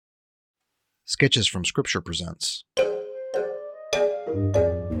Sketches from Scripture presents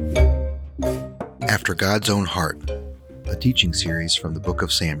After God's Own Heart, a teaching series from the Book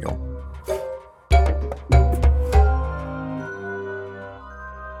of Samuel.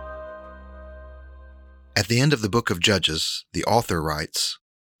 At the end of the book of Judges, the author writes,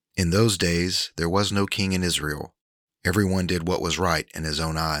 "In those days there was no king in Israel. Everyone did what was right in his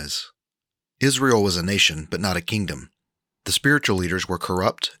own eyes." Israel was a nation, but not a kingdom. The spiritual leaders were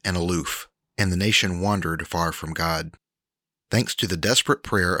corrupt and aloof, and the nation wandered far from God. Thanks to the desperate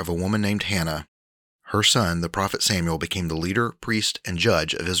prayer of a woman named Hannah, her son, the prophet Samuel, became the leader, priest, and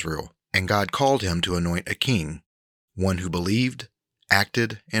judge of Israel, and God called him to anoint a king, one who believed,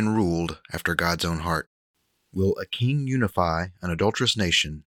 acted, and ruled after God's own heart. Will a king unify an adulterous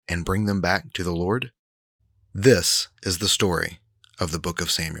nation and bring them back to the Lord? This is the story of the Book of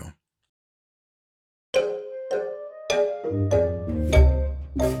Samuel.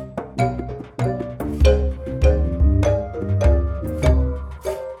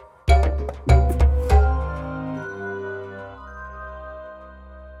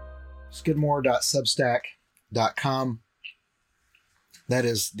 Skidmore.substack.com. That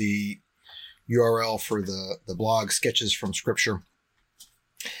is the URL for the blog Sketches from Scripture.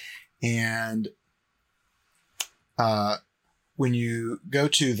 And when you go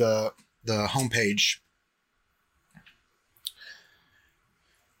to the homepage,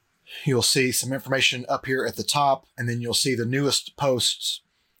 you'll see some information up here at the top, and then you'll see the newest posts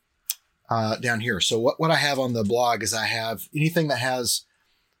down here. So what I have on the blog is I have anything that has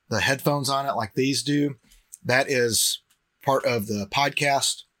the headphones on it like these do. That is part of the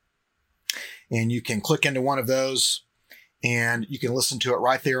podcast. And you can click into one of those and you can listen to it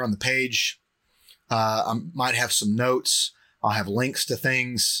right there on the page. I might have some notes. I'll have links to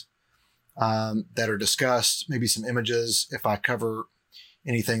things that are discussed, maybe some images if I cover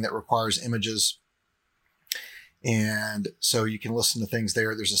anything that requires images. And so you can listen to things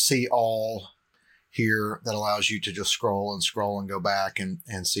there. There's a see all here that allows you to just scroll and go back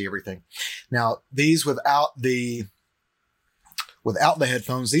and see everything. Now, these without the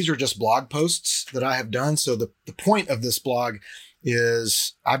headphones, these are just blog posts that I have done. So the point of this blog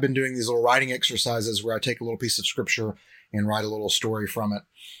is I've been doing these little writing exercises where I take a little piece of scripture and write a little story from it.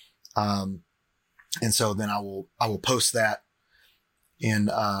 And so then I will post that in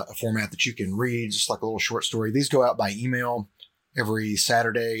a format that you can read, just like a little short story. These go out by email every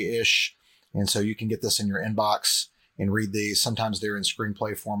Saturday-ish. And so you can get this in your inbox and read these. Sometimes they're in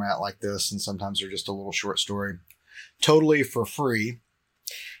screenplay format like this, and sometimes they're just a little short story. Totally for free.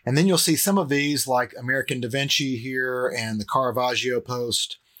 And then you'll see some of these like American Da Vinci here and the Caravaggio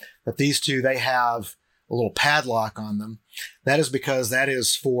post, that these two, they have a little padlock on them. That is because that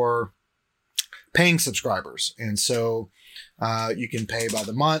is for paying subscribers. And so you can pay by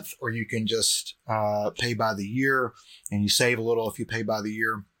the month, or you can just pay by the year, and you save a little if you pay by the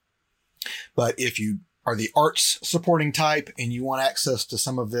year. But if you are the arts supporting type and you want access to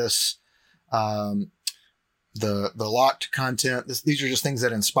some of this, the locked content, these are just things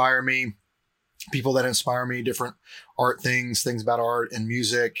that inspire me, people that inspire me, different art things about art and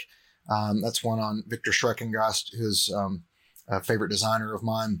music. That's one on Victor Schreckengast, who's a favorite designer of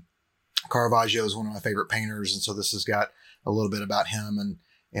mine. Caravaggio is one of my favorite painters. And so this has got a little bit about him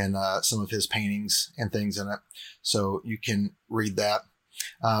and some of his paintings and things in it. So you can read that.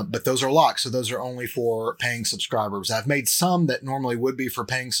 But those are locked. So those are only for paying subscribers. I've made some that normally would be for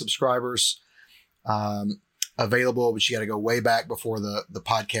paying subscribers available, but you got to go way back before the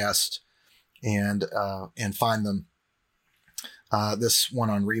podcast and find them. This one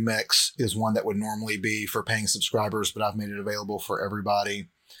on Remix is one that would normally be for paying subscribers, but I've made it available for everybody.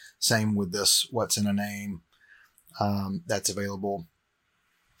 Same with this, What's in a Name, that's available.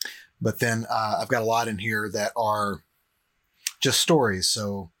 But then I've got a lot in here that are just stories.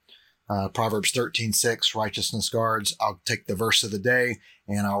 So Proverbs 13:6, righteousness guards. I'll take the verse of the day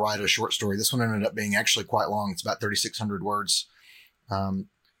and I'll write a short story. This one ended up being actually quite long. It's about 3,600 words. But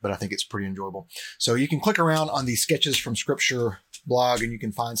I think it's pretty enjoyable. So you can click around on the Sketches from Scripture blog and you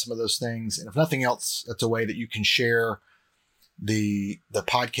can find some of those things. And if nothing else, it's a way that you can share the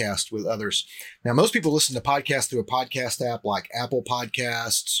podcast with others. Now, most people listen to podcasts through a podcast app like Apple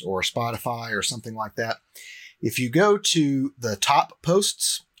Podcasts or Spotify or something like that. If you go to the top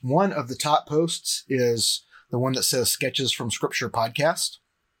posts, one of the top posts is the one that says Sketches from Scripture Podcast.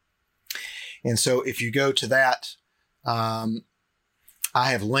 And so if you go to that, I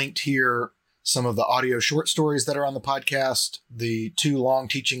have linked here some of the audio short stories that are on the podcast, the two long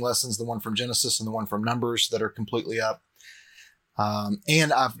teaching lessons, the one from Genesis and the one from Numbers that are completely up.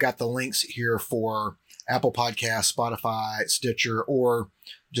 And I've got the links here for Apple Podcasts, Spotify, Stitcher, or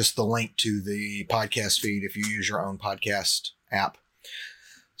just the link to the podcast feed if you use your own podcast app.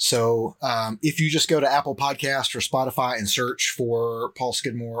 So if you just go to Apple Podcast or Spotify and search for Paul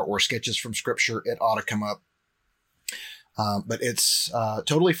Skidmore or Sketches from Scripture, it ought to come up. But it's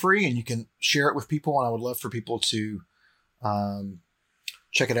totally free, and you can share it with people, and I would love for people to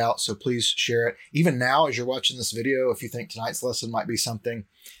check it out. So please share it. Even now, as you're watching this video, if you think tonight's lesson might be something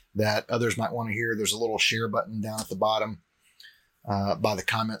that others might want to hear, there's a little share button down at the bottom by the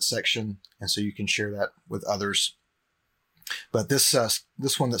comment section, and so you can share that with others. But this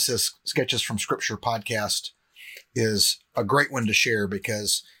one that says Sketches from Scripture podcast is a great one to share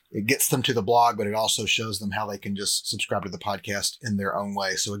because it gets them to the blog, but it also shows them how they can just subscribe to the podcast in their own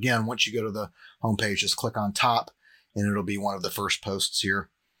way. So again, once you go to the homepage, just click on top and it'll be one of the first posts here.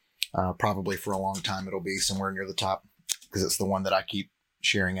 Probably for a long time, it'll be somewhere near the top because it's the one that I keep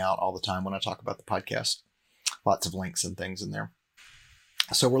sharing out all the time when I talk about the podcast. Lots of links and things in there.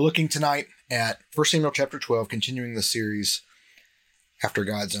 So we're looking tonight at 1 Samuel chapter 12, continuing the series After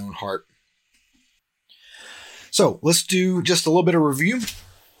God's Own Heart. So let's do just a little bit of review,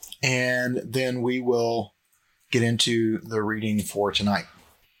 and then we will get into the reading for tonight.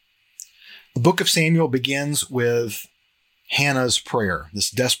 The book of Samuel begins with Hannah's prayer,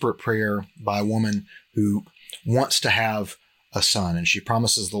 this desperate prayer by a woman who wants to have a son. And she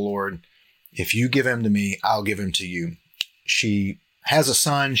promises the Lord, if you give him to me, I'll give him to you. She has a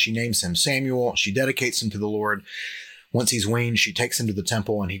son. She names him Samuel. She dedicates him to the Lord. Once he's weaned, she takes him to the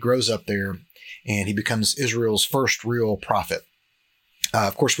temple, and he grows up there, and he becomes Israel's first real prophet.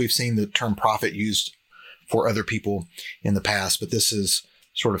 Of course, we've seen the term prophet used for other people in the past, but this is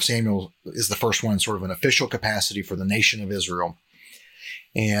sort of Samuel is the first one, sort of an official capacity for the nation of Israel.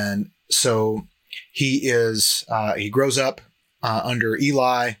 And so he grows up under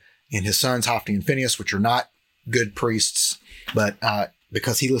Eli and his sons, Hophni and Phinehas, which are not good priests, but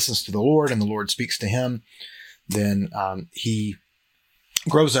because he listens to the Lord and the Lord speaks to him, then he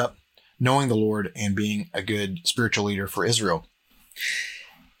grows up knowing the Lord and being a good spiritual leader for Israel.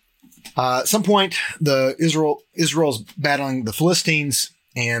 At some point, Israel's battling the Philistines,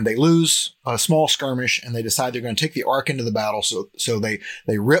 and they lose a small skirmish, and they decide they're going to take the ark into the battle. So they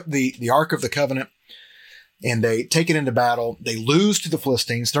rip the Ark of the Covenant, and they take it into battle. They lose to the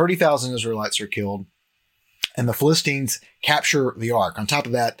Philistines. 30,000 Israelites are killed, and the Philistines capture the ark. On top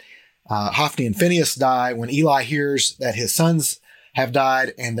of that, Hophni and Phinehas die. When Eli hears that his sons have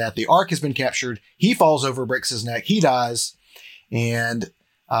died and that the ark has been captured, he falls over, breaks his neck, he dies, and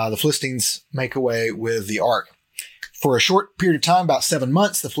the Philistines make away with the ark. For a short period of time, about 7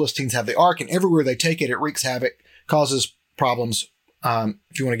 months, the Philistines have the ark, and everywhere they take it, it wreaks havoc, causes problems.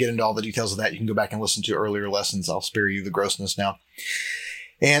 If you want to get into all the details of that, you can go back and listen to earlier lessons. I'll spare you the grossness now.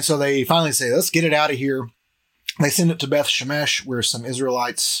 And so they finally say, let's get it out of here. They send it to Beth Shemesh, where some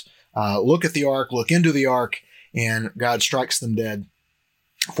Israelites look at the ark, look into the ark, and God strikes them dead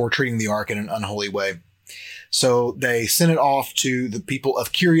for treating the ark in an unholy way. So they send it off to the people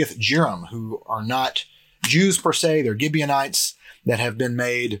of Kiriath Jearim, who are not Jews per se. They're Gibeonites that have been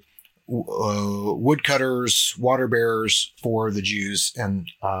made woodcutters, water bearers for the Jews, and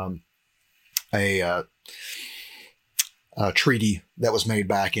a treaty that was made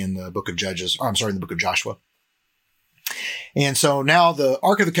back in the book of Judges, or I'm sorry, in the book of Joshua. And so now the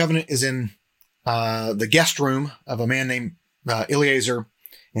Ark of the Covenant is in the guest room of a man named Eleazar,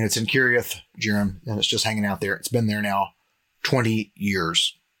 and it's in Kiriath Jearim, and it's just hanging out there. It's been there now 20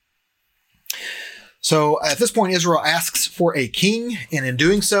 years. So at this point, Israel asks for a king, and in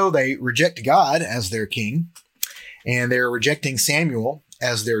doing so, they reject God as their king, and they're rejecting Samuel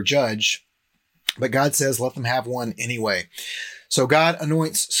as their judge. But God says, let them have one anyway. So God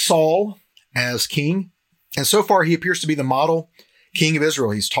anoints Saul as king, and so far he appears to be the model king of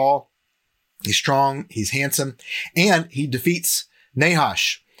Israel. He's tall, he's strong, he's handsome, and he defeats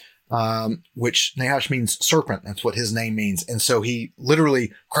Nahash, which Nahash means serpent. That's what his name means. And so he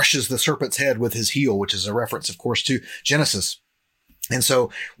literally crushes the serpent's head with his heel, which is a reference, of course, to Genesis. And so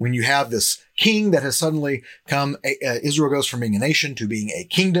when you have this king that has suddenly come, Israel goes from being a nation to being a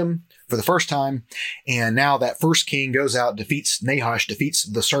kingdom for the first time. And now that first king goes out, defeats Nahash, defeats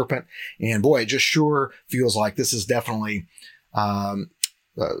the serpent. And boy, it just sure feels like this is definitely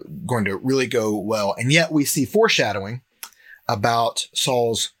going to really go well. And yet we see foreshadowing about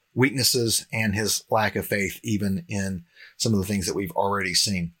Saul's weaknesses and his lack of faith, even in some of the things that we've already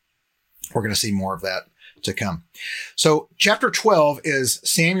seen. We're going to see more of that to come. So chapter 12 is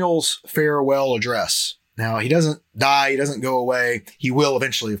Samuel's farewell address. Now, he doesn't die. He doesn't go away. He will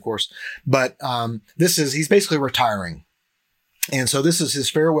eventually, of course. But he's basically retiring. And so this is his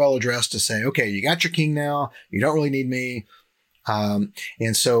farewell address to say, okay, you got your king now. You don't really need me.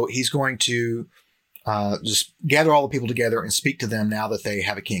 And so he's going to just gather all the people together and speak to them now that they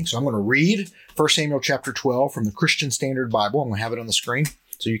have a king. So I'm going to read 1 Samuel chapter 12 from the Christian Standard Bible. I'm going to have it on the screen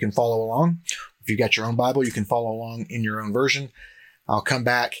so you can follow along. If you've got your own Bible, you can follow along in your own version. I'll come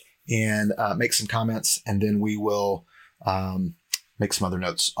back and make some comments, and then we will make some other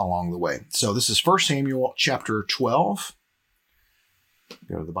notes along the way. So this is 1 Samuel chapter 12.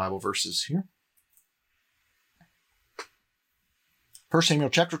 Go to the Bible verses here. 1 Samuel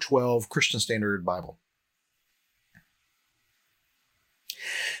chapter 12, Christian Standard Bible.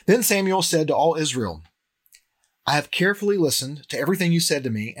 Then Samuel said to all Israel, I have carefully listened to everything you said to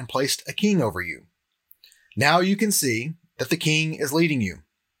me and placed a king over you. Now you can see that the king is leading you.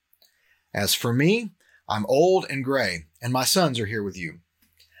 As for me, I'm old and gray, and my sons are here with you.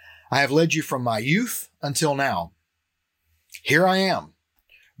 I have led you from my youth until now. Here I am.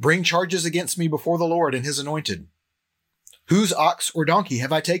 Bring charges against me before the Lord and his anointed. Whose ox or donkey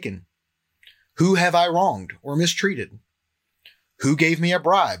have I taken? Who have I wronged or mistreated? Who gave me a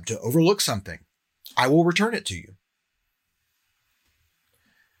bribe to overlook something? I will return it to you.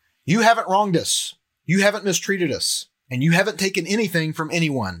 You haven't wronged us. You haven't mistreated us. And you haven't taken anything from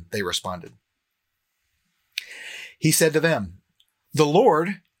anyone, they responded. He said to them, the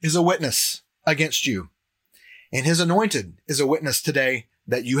Lord is a witness against you, and his anointed is a witness today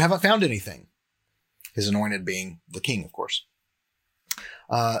that you haven't found anything. His anointed being the king, of course.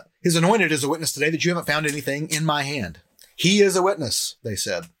 His anointed is a witness today that you haven't found anything in my hand. He is a witness, they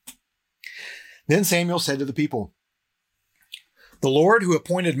said. Then Samuel said to the people, the Lord who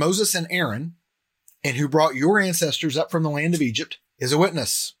appointed Moses and Aaron and who brought your ancestors up from the land of Egypt is a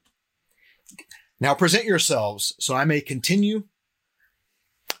witness. Now present yourselves so I may continue,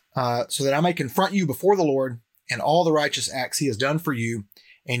 so that I may confront you before the Lord and all the righteous acts he has done for you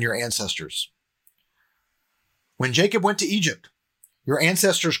and your ancestors. When Jacob went to Egypt, your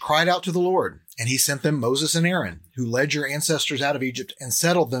ancestors cried out to the Lord, and he sent them Moses and Aaron, who led your ancestors out of Egypt and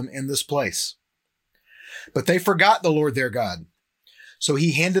settled them in this place. But they forgot the Lord their God. So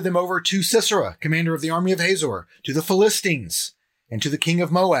he handed them over to Sisera, commander of the army of Hazor, to the Philistines, and to the king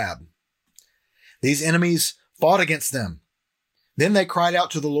of Moab. These enemies fought against them. Then they cried out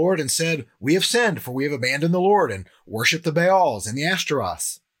to the Lord and said, we have sinned, for we have abandoned the Lord and worshipped the Baals and the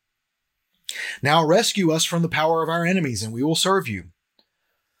Ashtaroths. Now rescue us from the power of our enemies, and we will serve you.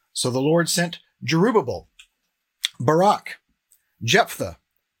 So the Lord sent Jerubbaal, Barak, Jephthah,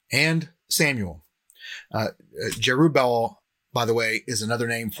 and Samuel. Jerubbaal, by the way, is another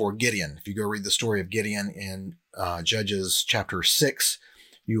name for Gideon. If you go read the story of Gideon in Judges chapter 6,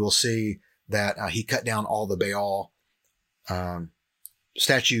 you will see that he cut down all the Baal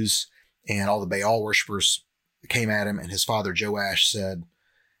statues, and all the Baal worshipers came at him, and his father Joash said,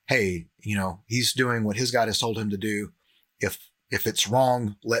 hey, he's doing what his God has told him to do. If it's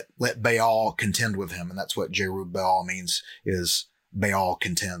wrong, let Baal contend with him. And that's what Jerubbaal means, is Baal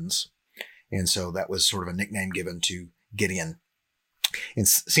contends. And so that was sort of a nickname given to Gideon. And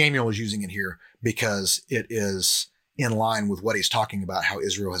Samuel is using it here because it is in line with what he's talking about, how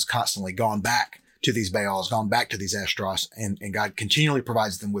Israel has constantly gone back to these Baals, gone back to these Ashtaroths, and God continually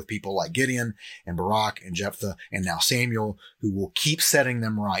provides them with people like Gideon and Barak and Jephthah, and now Samuel, who will keep setting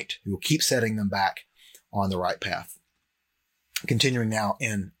them right, who will keep setting them back on the right path. Continuing now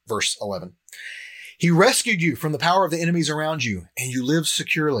in verse 11. He rescued you from the power of the enemies around you, and you lived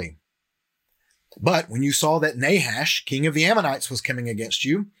securely. But when you saw that Nahash, king of the Ammonites, was coming against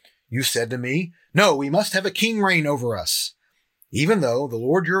you, you said to me, no, we must have a king reign over us, even though the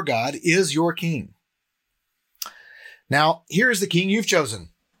Lord your God is your king. Now, here is the king you've chosen,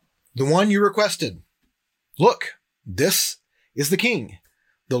 the one you requested. Look, this is the king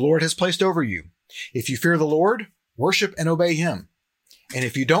the Lord has placed over you. If you fear the Lord, worship and obey him. And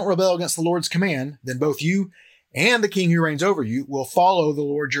if you don't rebel against the Lord's command, then both you and the king who reigns over you will follow the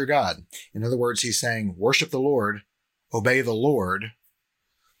Lord your God. In other words, he's saying, worship the Lord, obey the Lord.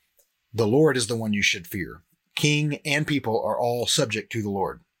 The Lord is the one you should fear. King and people are all subject to the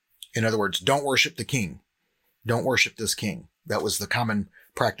Lord. In other words, don't worship the king. Don't worship this king. That was the common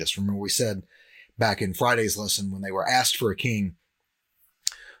practice. Remember, we said back in Friday's lesson, when they were asked for a king,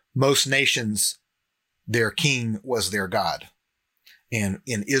 most nations, their king was their God. And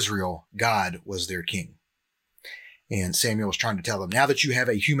in Israel, God was their king. And Samuel was trying to tell them, now that you have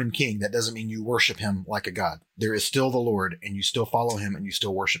a human king, that doesn't mean you worship him like a god. There is still the Lord, and you still follow him, and you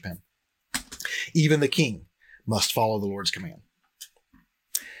still worship him. Even the king must follow the Lord's command.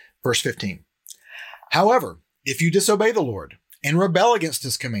 Verse 15. However, if you disobey the Lord and rebel against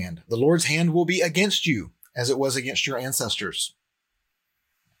his command, the Lord's hand will be against you, as it was against your ancestors.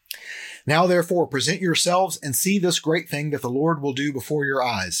 Now, therefore, present yourselves and see this great thing that the Lord will do before your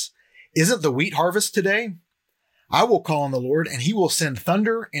eyes. Isn't the wheat harvest today? I will call on the Lord, and he will send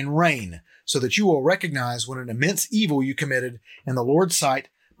thunder and rain, so that you will recognize what an immense evil you committed in the Lord's sight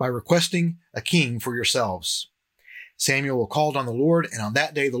by requesting a king for yourselves. Samuel called on the Lord, and on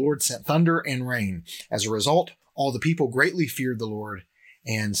that day the Lord sent thunder and rain. As a result, all the people greatly feared the Lord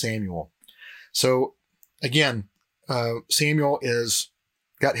and Samuel. So again, Samuel is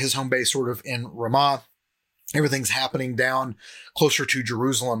got his home base sort of in Ramah. Everything's happening down closer to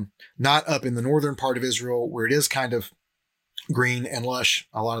Jerusalem, not up in the northern part of Israel where it is kind of green and lush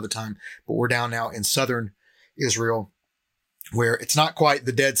a lot of the time, but we're down now in southern Israel where it's not quite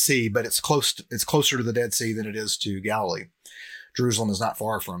the Dead Sea, but it's closer to the Dead Sea than it is to Galilee. Jerusalem is not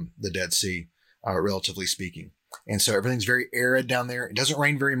far from the Dead Sea, relatively speaking. And so everything's very arid down there. It doesn't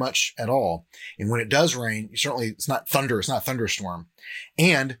rain very much at all. And when it does rain, certainly it's not thunder. It's not a thunderstorm.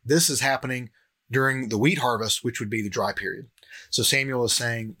 And this is happening during the wheat harvest, which would be the dry period. So Samuel is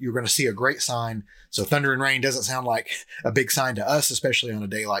saying, you're going to see a great sign. So thunder and rain doesn't sound like a big sign to us, especially on a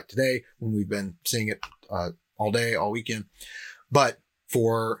day like today when we've been seeing it all day, all weekend. But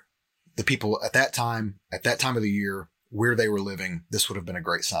for the people at that time of the year where they were living, this would have been a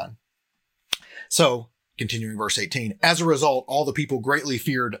great sign. So continuing verse 18, as a result, all the people greatly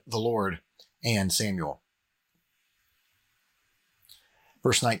feared the Lord and Samuel.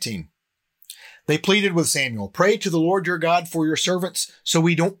 Verse 19, they pleaded with Samuel, pray to the Lord your God for your servants so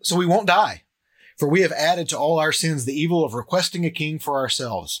we won't die. For we have added to all our sins the evil of requesting a king for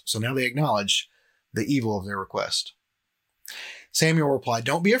ourselves. So now they acknowledge the evil of their request. Samuel replied,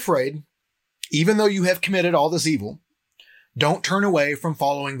 don't be afraid. Even though you have committed all this evil, don't turn away from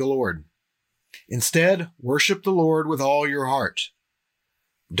following the Lord. Instead, worship the Lord with all your heart.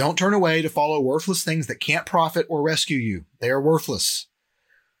 Don't turn away to follow worthless things that can't profit or rescue you. They are worthless.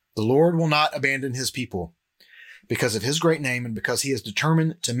 The Lord will not abandon his people because of his great name and because he is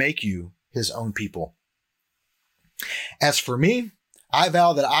determined to make you his own people. As for me, I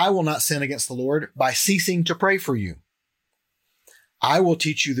vow that I will not sin against the Lord by ceasing to pray for you. I will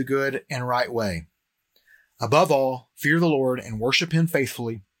teach you the good and right way. Above all, fear the Lord and worship him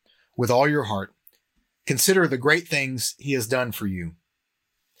faithfully with all your heart. Consider the great things he has done for you.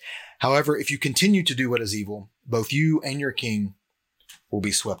 However, if you continue to do what is evil, both you and your king will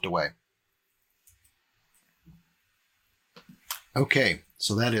be swept away. Okay,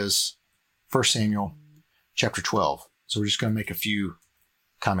 so that is 1 Samuel chapter 12. So we're just going to make a few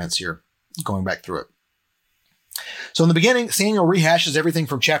comments here, going back through it. So in the beginning, Samuel rehashes everything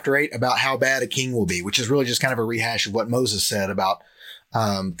from chapter 8 about how bad a king will be, which is really just kind of a rehash of what Moses said about,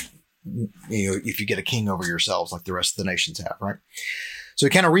 if you get a king over yourselves like the rest of the nations have, right? So he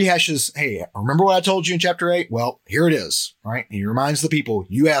kind of rehashes, hey, remember what I told you in chapter 8? Well, here it is, right? And he reminds the people,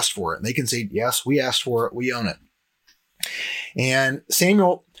 you asked for it. And they concede, yes, we asked for it. We own it. And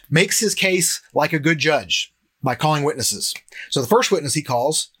Samuel makes his case like a good judge by calling witnesses. So the first witness he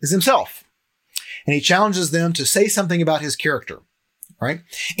calls is himself. And he challenges them to say something about his character, right?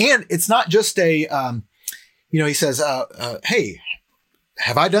 And it's not just he says, hey,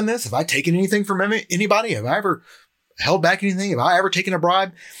 have I done this? Have I taken anything from anybody? Have I ever held back anything? Have I ever taken a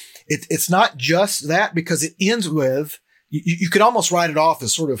bribe? It's not just that, because it ends with, you could almost write it off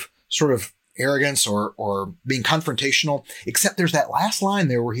as sort of arrogance or being confrontational, except there's that last line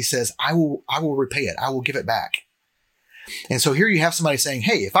there where he says, I will repay it. I will give it back. And so here you have somebody saying,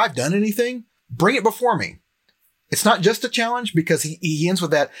 hey, if I've done anything, bring it before me. It's not just a challenge, because he ends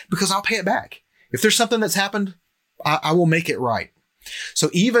with that, because I'll pay it back. If there's something that's happened, I will make it right. So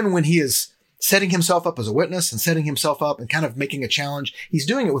even when he is setting himself up as a witness and setting himself up and kind of making a challenge, he's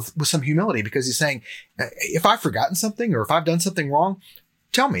doing it with some humility, because he's saying, if I've forgotten something or if I've done something wrong,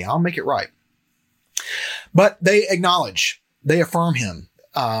 tell me, I'll make it right. But they affirm him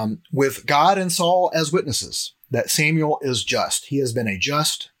with God and Saul as witnesses that Samuel is just. He has been a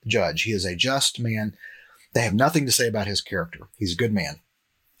just judge. He is a just man. They have nothing to say about his character. He's a good man.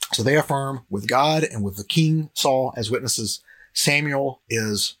 So they affirm with God and with the king Saul as witnesses, Samuel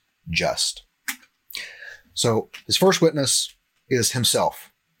is just. So his first witness is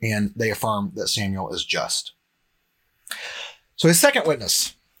himself, and they affirm that Samuel is just. So his second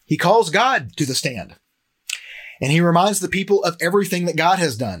witness, he calls God to the stand, and he reminds the people of everything that God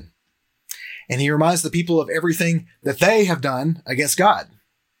has done. And he reminds the people of everything that they have done against God.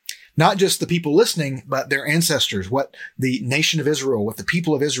 Not just the people listening, but their ancestors, what the nation of Israel, what the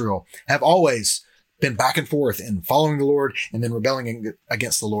people of Israel have always been back and forth in following the Lord and then rebelling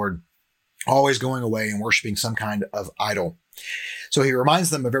against the Lord, always going away and worshiping some kind of idol. So he reminds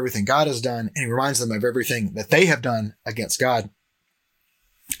them of everything God has done, and he reminds them of everything that they have done against God.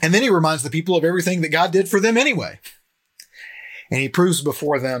 And then he reminds the people of everything that God did for them anyway. And he proves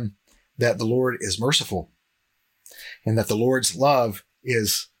before them that the Lord is merciful and that the Lord's love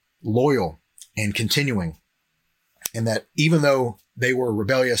is loyal and continuing. And that even though they were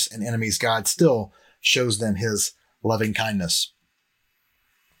rebellious and enemies, God still shows them his loving kindness.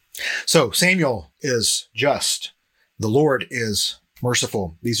 So Samuel is just. The Lord is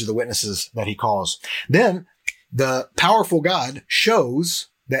merciful. These are the witnesses that he calls. Then the powerful God shows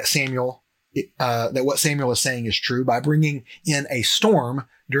that that what Samuel is saying is true by bringing in a storm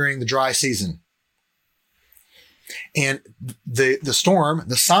during the dry season. And the storm,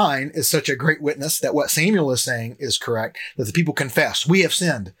 the sign, is such a great witness that what Samuel is saying is correct, that the people confess, we have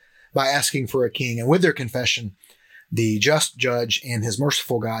sinned, by asking for a king. And with their confession, the just judge and his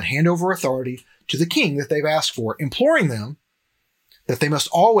merciful God hand over authority to the king that they've asked for, imploring them that they must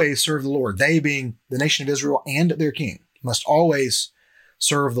always serve the Lord. They, being the nation of Israel and their king, must always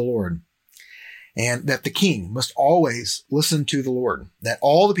serve the Lord. And that the king must always listen to the Lord. That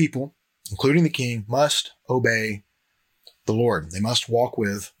all the people, including the king, must obey the Lord. They must walk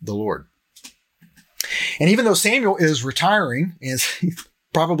with the Lord. And even though Samuel is retiring, and he's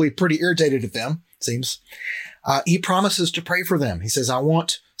probably pretty irritated at them, it seems, he promises to pray for them. He says, I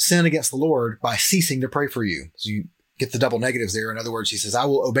won't sin against the Lord by ceasing to pray for you. So you get the double negatives there. In other words, he says, I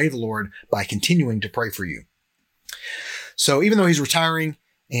will obey the Lord by continuing to pray for you. So even though he's retiring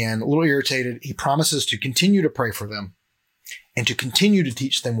and a little irritated, he promises to continue to pray for them and to continue to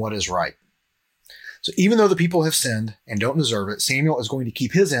teach them what is right. So even though the people have sinned and don't deserve it, Samuel is going to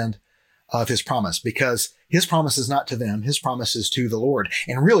keep his end of his promise, because his promise is not to them. His promise is to the Lord.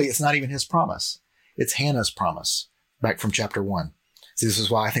 And really, it's not even his promise. It's Hannah's promise, back from chapter 1. See, this is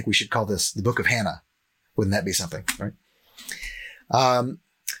why I think we should call this the book of Hannah. Wouldn't that be something, right?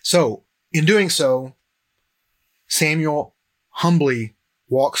 So in doing so, Samuel humbly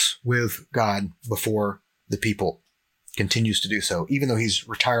walks with God before the people, continues to do so, even though he's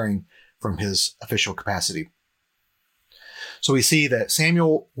retiring from his official capacity. So we see that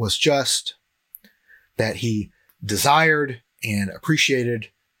Samuel was just, that he desired and appreciated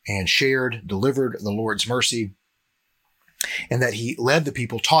and shared, delivered the Lord's mercy, and that he led the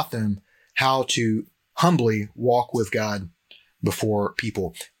people, taught them how to humbly walk with God before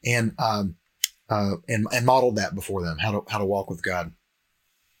people, and modeled that before them, how to walk with God.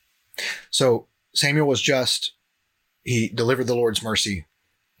 So Samuel was just, he delivered the Lord's mercy,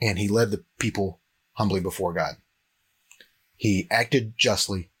 and he led the people humbly before God. He acted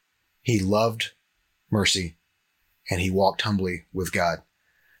justly, he loved mercy, and he walked humbly with God.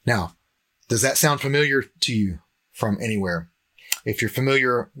 Now, does that sound familiar to you from anywhere? If you're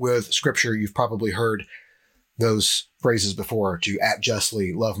familiar with Scripture, you've probably heard those phrases before: to act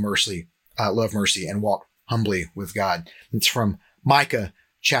justly, love mercy, and walk humbly with God. It's from Micah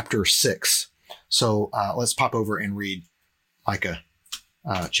chapter 6. So let's pop over and read Micah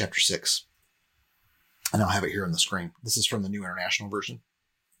chapter 6. And I'll have it here on the screen. This is from the New International Version.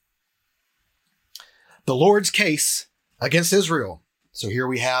 The Lord's case against Israel. So here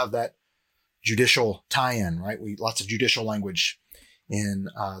we have that judicial tie-in, right? Lots of judicial language in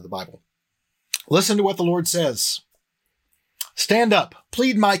the Bible. Listen to what the Lord says. Stand up,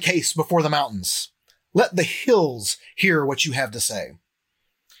 plead my case before the mountains. Let the hills hear what you have to say.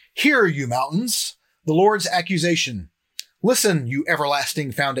 Hear, you mountains, the Lord's accusation. Listen, you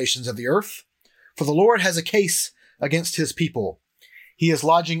everlasting foundations of the earth. For the Lord has a case against his people. He is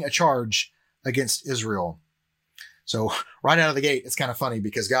lodging a charge against Israel. So right out of the gate, it's kind of funny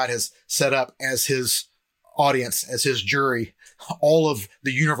because God has set up as his audience, as his jury, all of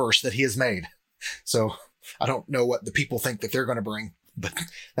the universe that he has made. So I don't know what the people think that they're going to bring, but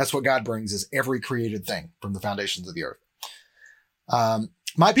that's what God brings, is every created thing from the foundations of the earth.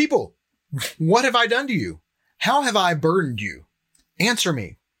 My people, what have I done to you? How have I burdened you? Answer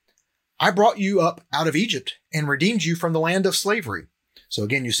me. I brought you up out of Egypt and redeemed you from the land of slavery. So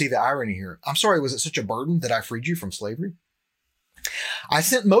again, you see the irony here. I'm sorry, was it such a burden that I freed you from slavery? I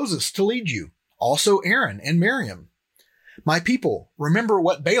sent Moses to lead you, also Aaron and Miriam. My people, remember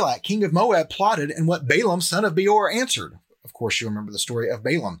what Balak, king of Moab, plotted and what Balaam, son of Beor, answered. Of course, you remember the story of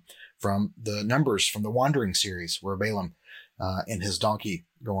Balaam from the Numbers, from the Wandering series, where Balaam and his donkey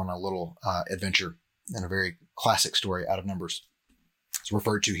go on a little adventure, in a very classic story out of Numbers. It's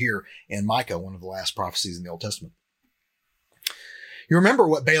referred to here in Micah, one of the last prophecies in the Old Testament. You remember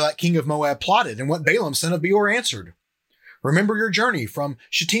what Balak, king of Moab, plotted and what Balaam, son of Beor, answered. Remember your journey from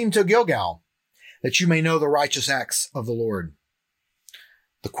Shittim to Gilgal, that you may know the righteous acts of the Lord.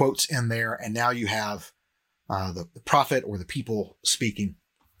 The quote's in there, and now you have the prophet or the people speaking.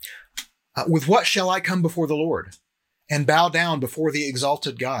 With what shall I come before the Lord and bow down before the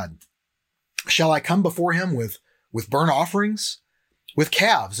exalted God? Shall I come before him with burnt offerings, with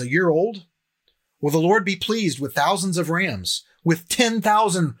calves a year old? Will the Lord be pleased with thousands of rams, with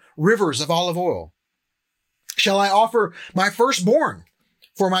 10,000 rivers of olive oil? Shall I offer my firstborn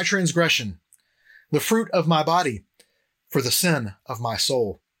for my transgression, the fruit of my body for the sin of my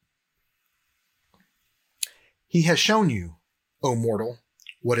soul? He has shown you, O mortal,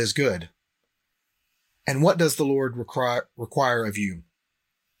 what is good. And what does the Lord require of you?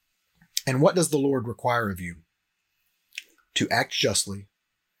 And what does the Lord require of you? To act justly,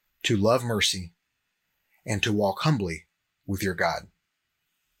 to love mercy, and to walk humbly with your God.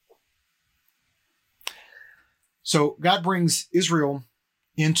 So God brings Israel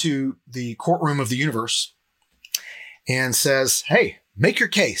into the courtroom of the universe and says, hey, make your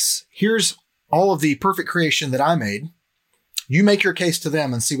case. Here's all of the perfect creation that I made. You make your case to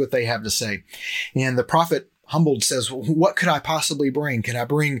them and see what they have to say. And the prophet, humbled, says, well, what could I possibly bring? Can I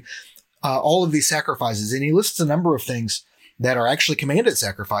bring all of these sacrifices? And he lists a number of things that are actually commanded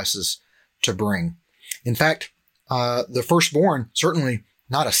sacrifices to bring. In fact, the firstborn, certainly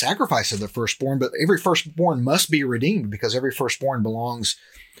not a sacrifice of the firstborn, but every firstborn must be redeemed because every firstborn belongs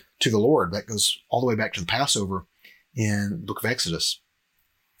to the Lord. That goes all the way back to the Passover in the book of Exodus.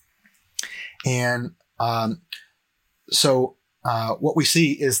 And so what we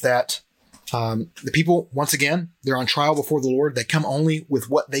see is that the people, once again, they're on trial before the Lord. They come only with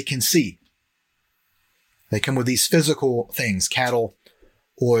what they can see. They come with these physical things, cattle,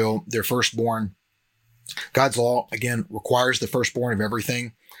 oil, their firstborn. God's law, again, requires the firstborn of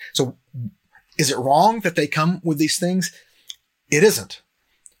everything. So is it wrong that they come with these things? It isn't.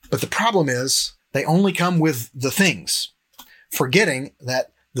 But the problem is they only come with the things, forgetting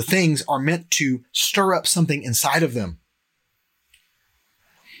that the things are meant to stir up something inside of them.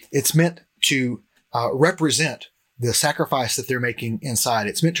 It's meant to represent the sacrifice that they're making inside.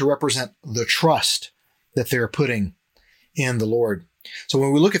 It's meant to represent the trust that they're putting in the Lord. So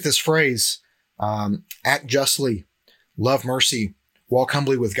when we look at this phrase, act justly, love mercy, walk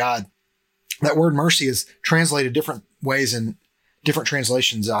humbly with God, that word mercy is translated different ways in different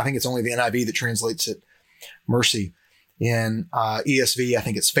translations. I think it's only the NIV that translates it mercy. In ESV, I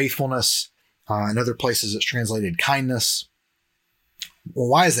think it's faithfulness. In other places, it's translated kindness. Well,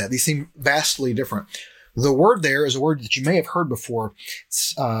 why is that? These seem vastly different. The word there is a word that you may have heard before.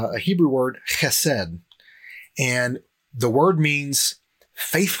 It's a Hebrew word, chesed. And the word means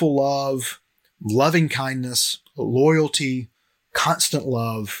faithful love, loving kindness, loyalty, constant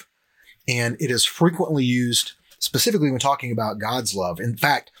love. And it is frequently used specifically when talking about God's love. In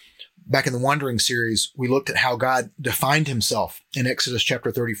fact, back in the Wandering series, we looked at how God defined himself in Exodus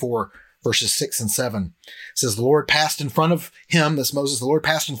chapter 34, verses 6 and 7. It says, the Lord passed in front of him, that's Moses, the Lord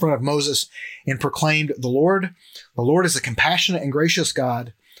passed in front of Moses and proclaimed, the Lord is a compassionate and gracious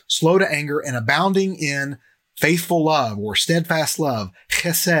God, slow to anger and abounding in faithful love or steadfast love.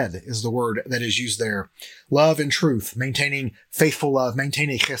 Chesed is the word that is used there. Love and truth, maintaining faithful love,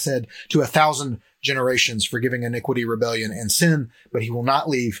 maintaining chesed to 1,000 generations, forgiving iniquity, rebellion, and sin, but he will not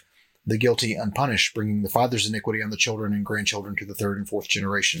leave the guilty unpunished, bringing the father's iniquity on the children and grandchildren to the 3rd and 4th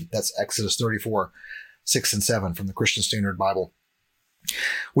generation. That's Exodus 34, 6 and 7 from the Christian Standard Bible.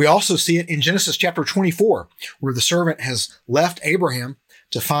 We also see it in Genesis chapter 24, where the servant has left Abraham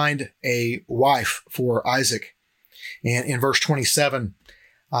to find a wife for Isaac. And in verse 27,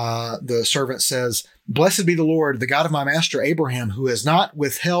 the servant says, blessed be the Lord, the God of my master Abraham, who has not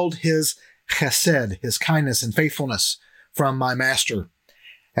withheld his chesed, his kindness and faithfulness from my master.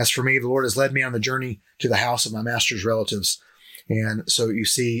 As for me, the Lord has led me on the journey to the house of my master's relatives. And so you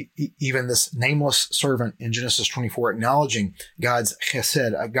see even this nameless servant in Genesis 24 acknowledging God's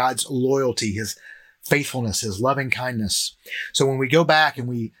chesed, God's loyalty, his faithfulness, his loving kindness. So when we go back and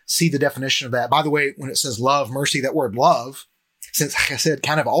we see the definition of that, by the way, when it says love, mercy, that word love, since chesed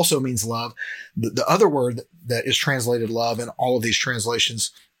kind of also means love, the other word that is translated love in all of these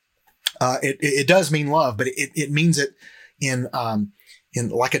translations, it does mean love, but it means it in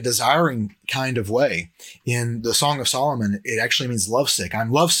like a desiring kind of way. In the Song of Solomon, it actually means lovesick.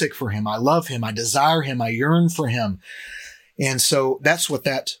 I'm lovesick for him. I love him. I desire him. I yearn for him. And so that's what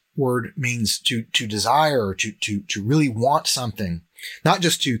that word means, to desire, to really want something, not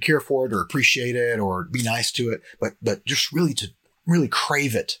just to care for it or appreciate it or be nice to it, but just really to really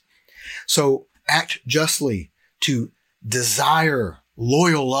crave it. So act justly, to desire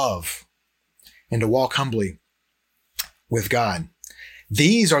loyal love, and to walk humbly with God.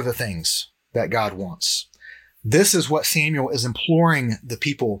 These are the things that God wants. This is what Samuel is imploring the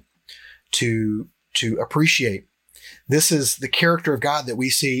people to appreciate. This is the character of God that we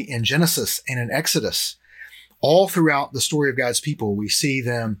see in Genesis and in Exodus. All throughout the story of God's people, we see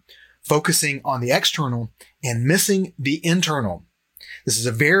them focusing on the external and missing the internal. This is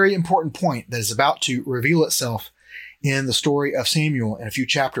a very important point that is about to reveal itself in the story of Samuel in a few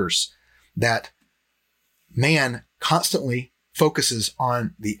chapters, that man constantly focuses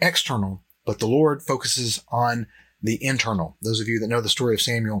on the external, but the Lord focuses on the internal. Those of you that know the story of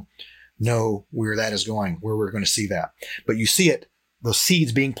Samuel know where that is going, where we're going to see that. But you see it, those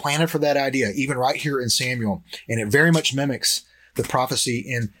seeds being planted for that idea, even right here in Samuel. And it very much mimics the prophecy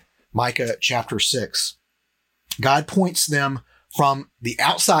in Micah chapter 6. God points them from the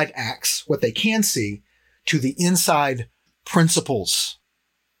outside acts, what they can see, to the inside principles,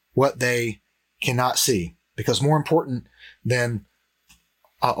 what they cannot see. Because more important than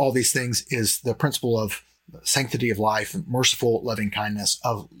all these things is the principle of sanctity of life, merciful loving kindness,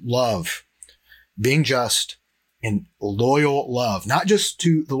 of love, being just and loyal love, not just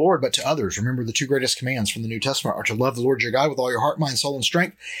to the Lord, but to others. Remember, the two greatest commands from the New Testament are to love the Lord your God with all your heart, mind, soul, and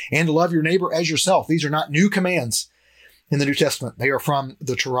strength, and to love your neighbor as yourself. These are not new commands in the New Testament. They are from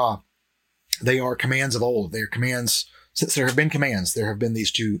the Torah. They are commands of old. They are commands. Since there have been commands, there have been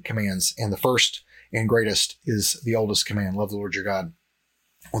these two commands. And the first and greatest is the oldest command: love the Lord your God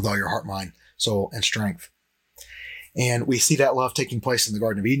with all your heart, mind, soul, and strength. And we see that love taking place in the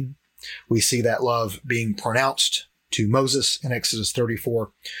Garden of Eden. We see that love being pronounced to Moses in Exodus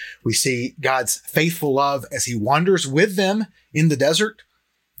 34. We see God's faithful love as he wanders with them in the desert.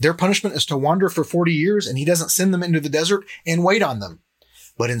 Their punishment is to wander for 40 years, and he doesn't send them into the desert and wait on them.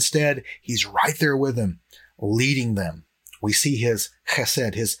 But instead, he's right there with them, leading them. We see his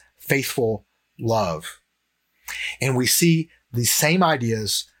chesed, his faithful love. And we see these same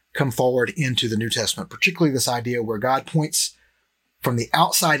ideas come forward into the New Testament, particularly this idea where God points from the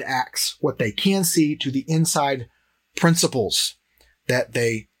outside acts, what they can see, to the inside principles that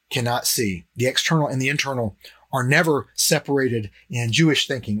they cannot see. The external and the internal are never separated in Jewish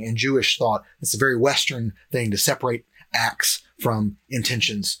thinking and Jewish thought. It's a very Western thing to separate acts from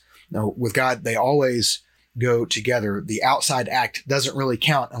intentions. No, with God, they always go together. The outside act doesn't really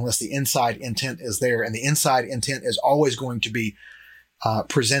count unless the inside intent is there. And the inside intent is always going to be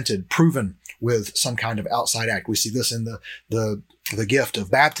proven with some kind of outside act. We see this in the gift of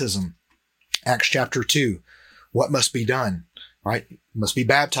baptism, Acts chapter 2. What must be done, right? You must be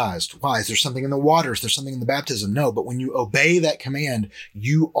baptized. Why? Is there something in the water? Is there something in the baptism? No, but when you obey that command,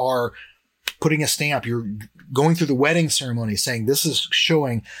 you are putting a stamp. You're going through the wedding ceremony saying, this is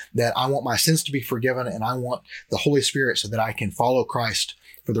showing that I want my sins to be forgiven and I want the Holy Spirit so that I can follow Christ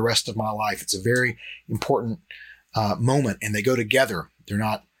for the rest of my life. It's a very important moment, and they go together. They're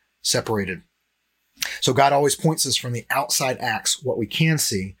not separated. So God always points us from the outside acts, what we can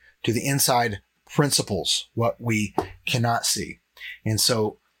see, to the inside principles, what we cannot see. And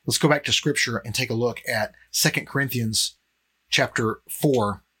so let's go back to scripture and take a look at 2 Corinthians chapter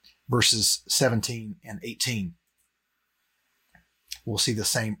 4, verses 17 and 18. We'll see the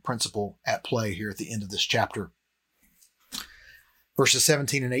same principle at play here at the end of this chapter. Verses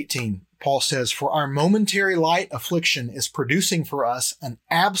 17 and 18, Paul says, "For our momentary light affliction is producing for us an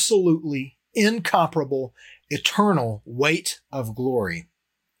absolutely incomparable, eternal weight of glory.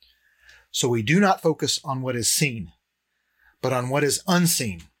 So we do not focus on what is seen, but on what is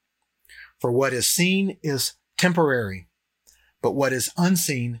unseen. For what is seen is temporary, but what is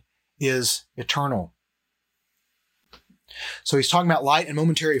unseen is eternal." So he's talking about light and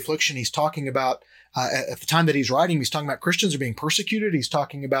momentary affliction. He's talking about, at the time that he's writing, he's talking about Christians are being persecuted. He's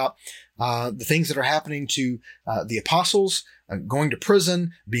talking about the things that are happening to the apostles, going to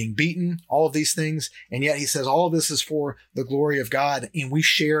prison, being beaten, all of these things. And yet he says all of this is for the glory of God, and we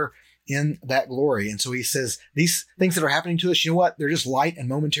share in that glory. And so he says these things that are happening to us, you know what? They're just light and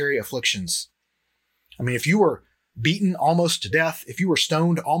momentary afflictions. I mean, if you were beaten almost to death, if you were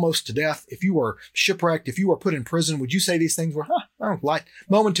stoned almost to death, if you were shipwrecked, if you were put in prison, would you say these things were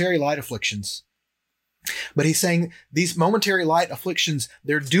momentary light afflictions? But he's saying these momentary light afflictions,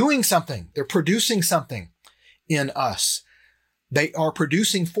 they're doing something. They're producing something in us. They are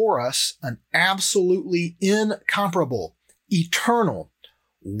producing for us an absolutely incomparable, eternal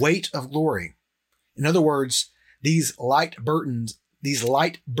weight of glory. In other words, these light burdens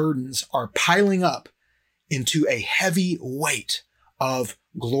are piling up into a heavy weight of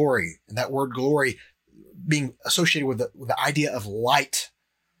glory. And that word glory being associated with the idea of light.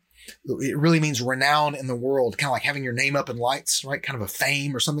 It really means renown in the world, kind of like having your name up in lights, right? Kind of a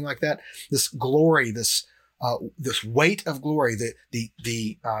fame or something like that. This glory, this weight of glory,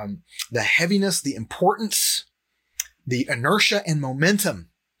 the heaviness, the importance, the inertia and momentum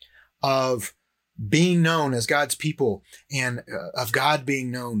of being known as God's people and of God being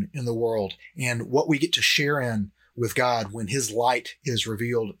known in the world and what we get to share in with God when his light is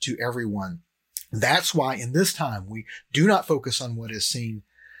revealed to everyone. That's why in this time we do not focus on what is seen,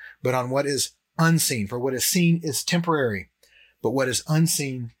 but on what is unseen. For what is seen is temporary, but what is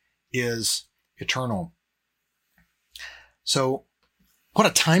unseen is eternal. So what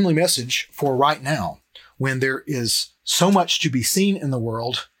a timely message for right now when there is so much to be seen in the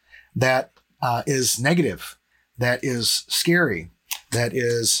world that is negative, that is scary, that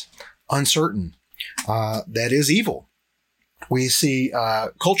is uncertain, that is evil. We see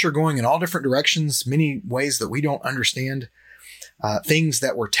culture going in all different directions, many ways that we don't understand. Things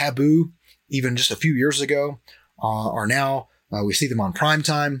that were taboo even just a few years ago are now, we see them on prime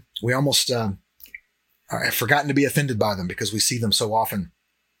time. We almost have forgotten to be offended by them because we see them so often.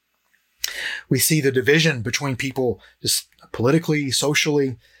 We see the division between people just politically,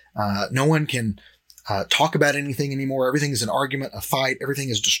 socially. No one can talk about anything anymore. Everything is an argument, a fight. Everything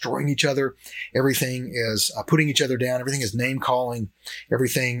is destroying each other. Everything is putting each other down. Everything is name calling.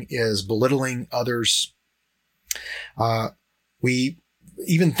 Everything is belittling others.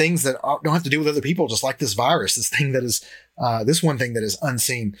 Even things that don't have to do with other people, just like this virus, this one thing that is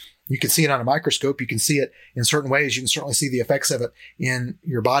unseen. You can see it on a microscope. You can see it in certain ways. You can certainly see the effects of it in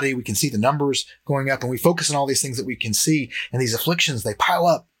your body. We can see the numbers going up, and we focus on all these things that we can see, and these afflictions, they pile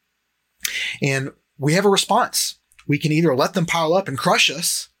up. And we have a response. We can either let them pile up and crush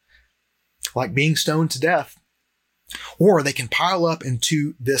us, like being stoned to death, or they can pile up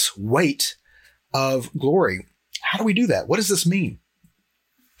into this weight of glory. How do we do that? What does this mean?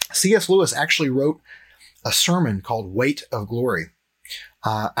 C.S. Lewis actually wrote a sermon called Weight of Glory.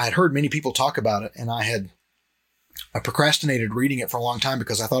 I'd heard many people talk about it, and I procrastinated reading it for a long time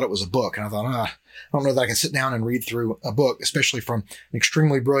because I thought it was a book. And I thought, I don't know that I can sit down and read through a book, especially from an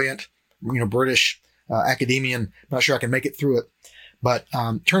extremely brilliant, British academician. I'm not sure I can make it through it. But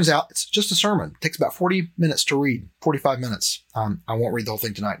turns out it's just a sermon. It takes about 40 minutes to read, 45 minutes. I won't read the whole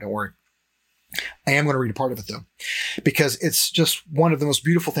thing tonight. Don't worry. I am going to read a part of it, though, because it's just one of the most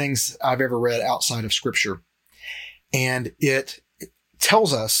beautiful things I've ever read outside of Scripture. And it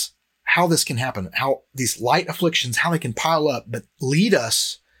tells us how this can happen, how these light afflictions, how they can pile up, but lead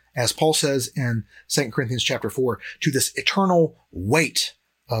us, as Paul says in 2 Corinthians chapter 4, to this eternal weight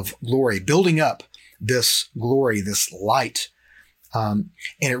of glory, building up this glory, this light. And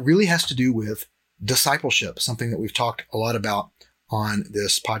it really has to do with discipleship, something that we've talked a lot about on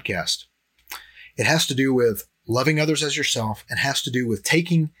this podcast. It has to do with loving others as yourself, and has to do with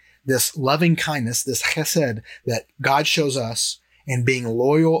taking this loving kindness, this chesed that God shows us, and being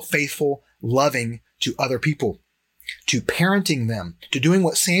loyal, faithful, loving to other people, to parenting them, to doing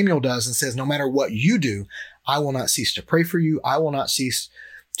what Samuel does and says, no matter what you do, I will not cease to pray for you. I will not cease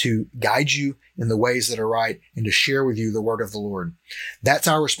to guide you in the ways that are right and to share with you the word of the Lord. That's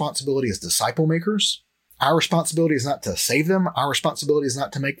our responsibility as disciple makers. Our responsibility is not to save them. Our responsibility is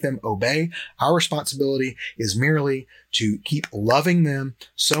not to make them obey. Our responsibility is merely to keep loving them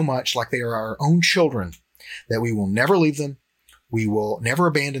so much like they are our own children that we will never leave them. We will never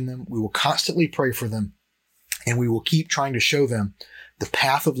abandon them. We will constantly pray for them, and we will keep trying to show them the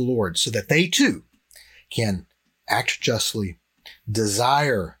path of the Lord so that they too can act justly,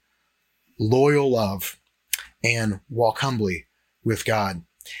 desire loyal love, and walk humbly with God.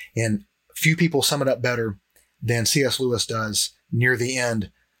 And few people sum it up better than C.S. Lewis does near the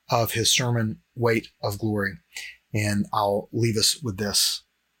end of his sermon, Weight of Glory. And I'll leave us with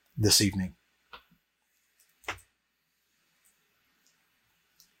this evening.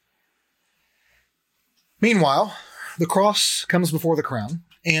 Meanwhile, the cross comes before the crown,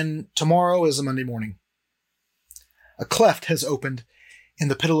 and tomorrow is a Monday morning. A cleft has opened in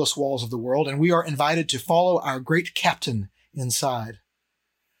the pitiless walls of the world, and we are invited to follow our great captain inside.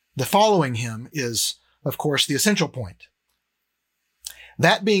 The following him is, of course, the essential point.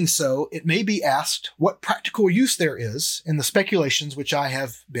 That being so, it may be asked what practical use there is in the speculations which I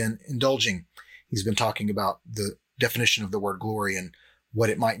have been indulging. He's been talking about the definition of the word glory and what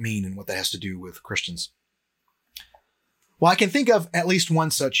it might mean and what that has to do with Christians. Well, I can think of at least one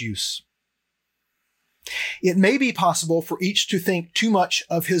such use. It may be possible for each to think too much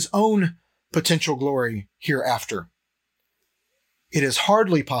of his own potential glory hereafter. It is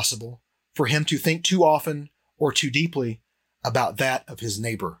hardly possible for him to think too often or too deeply about that of his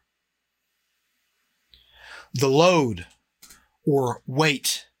neighbor. The load or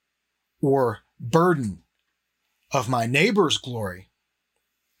weight or burden of my neighbor's glory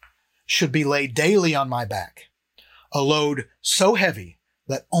should be laid daily on my back, a load so heavy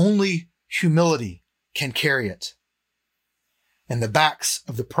that only humility can carry it, and the backs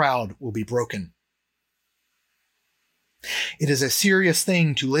of the proud will be broken It is a serious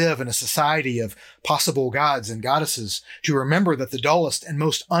thing to live in a society of possible gods and goddesses, to remember that the dullest and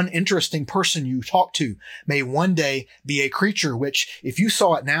most uninteresting person you talk to may one day be a creature which, if you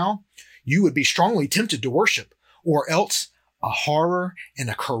saw it now, you would be strongly tempted to worship, or else a horror and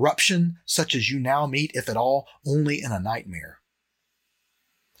a corruption such as you now meet, if at all, only in a nightmare.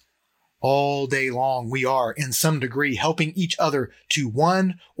 All day long, we are, in some degree, helping each other to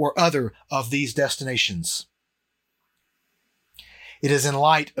one or other of these destinations. It is in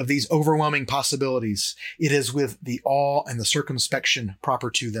light of these overwhelming possibilities, it is with the awe and the circumspection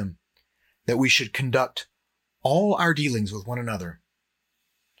proper to them, that we should conduct all our dealings with one another,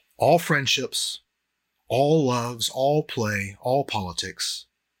 all friendships, all loves, all play, all politics.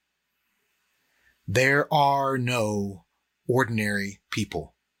 There are no ordinary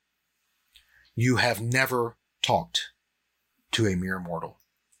people. You have never talked to a mere mortal.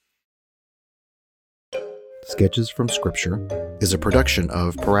 Sketches from Scripture is a production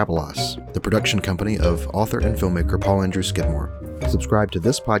of Parabolas, the production company of author and filmmaker Paul Andrew Skidmore. Subscribe to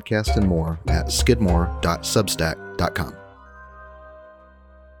this podcast and more at skidmore.substack.com.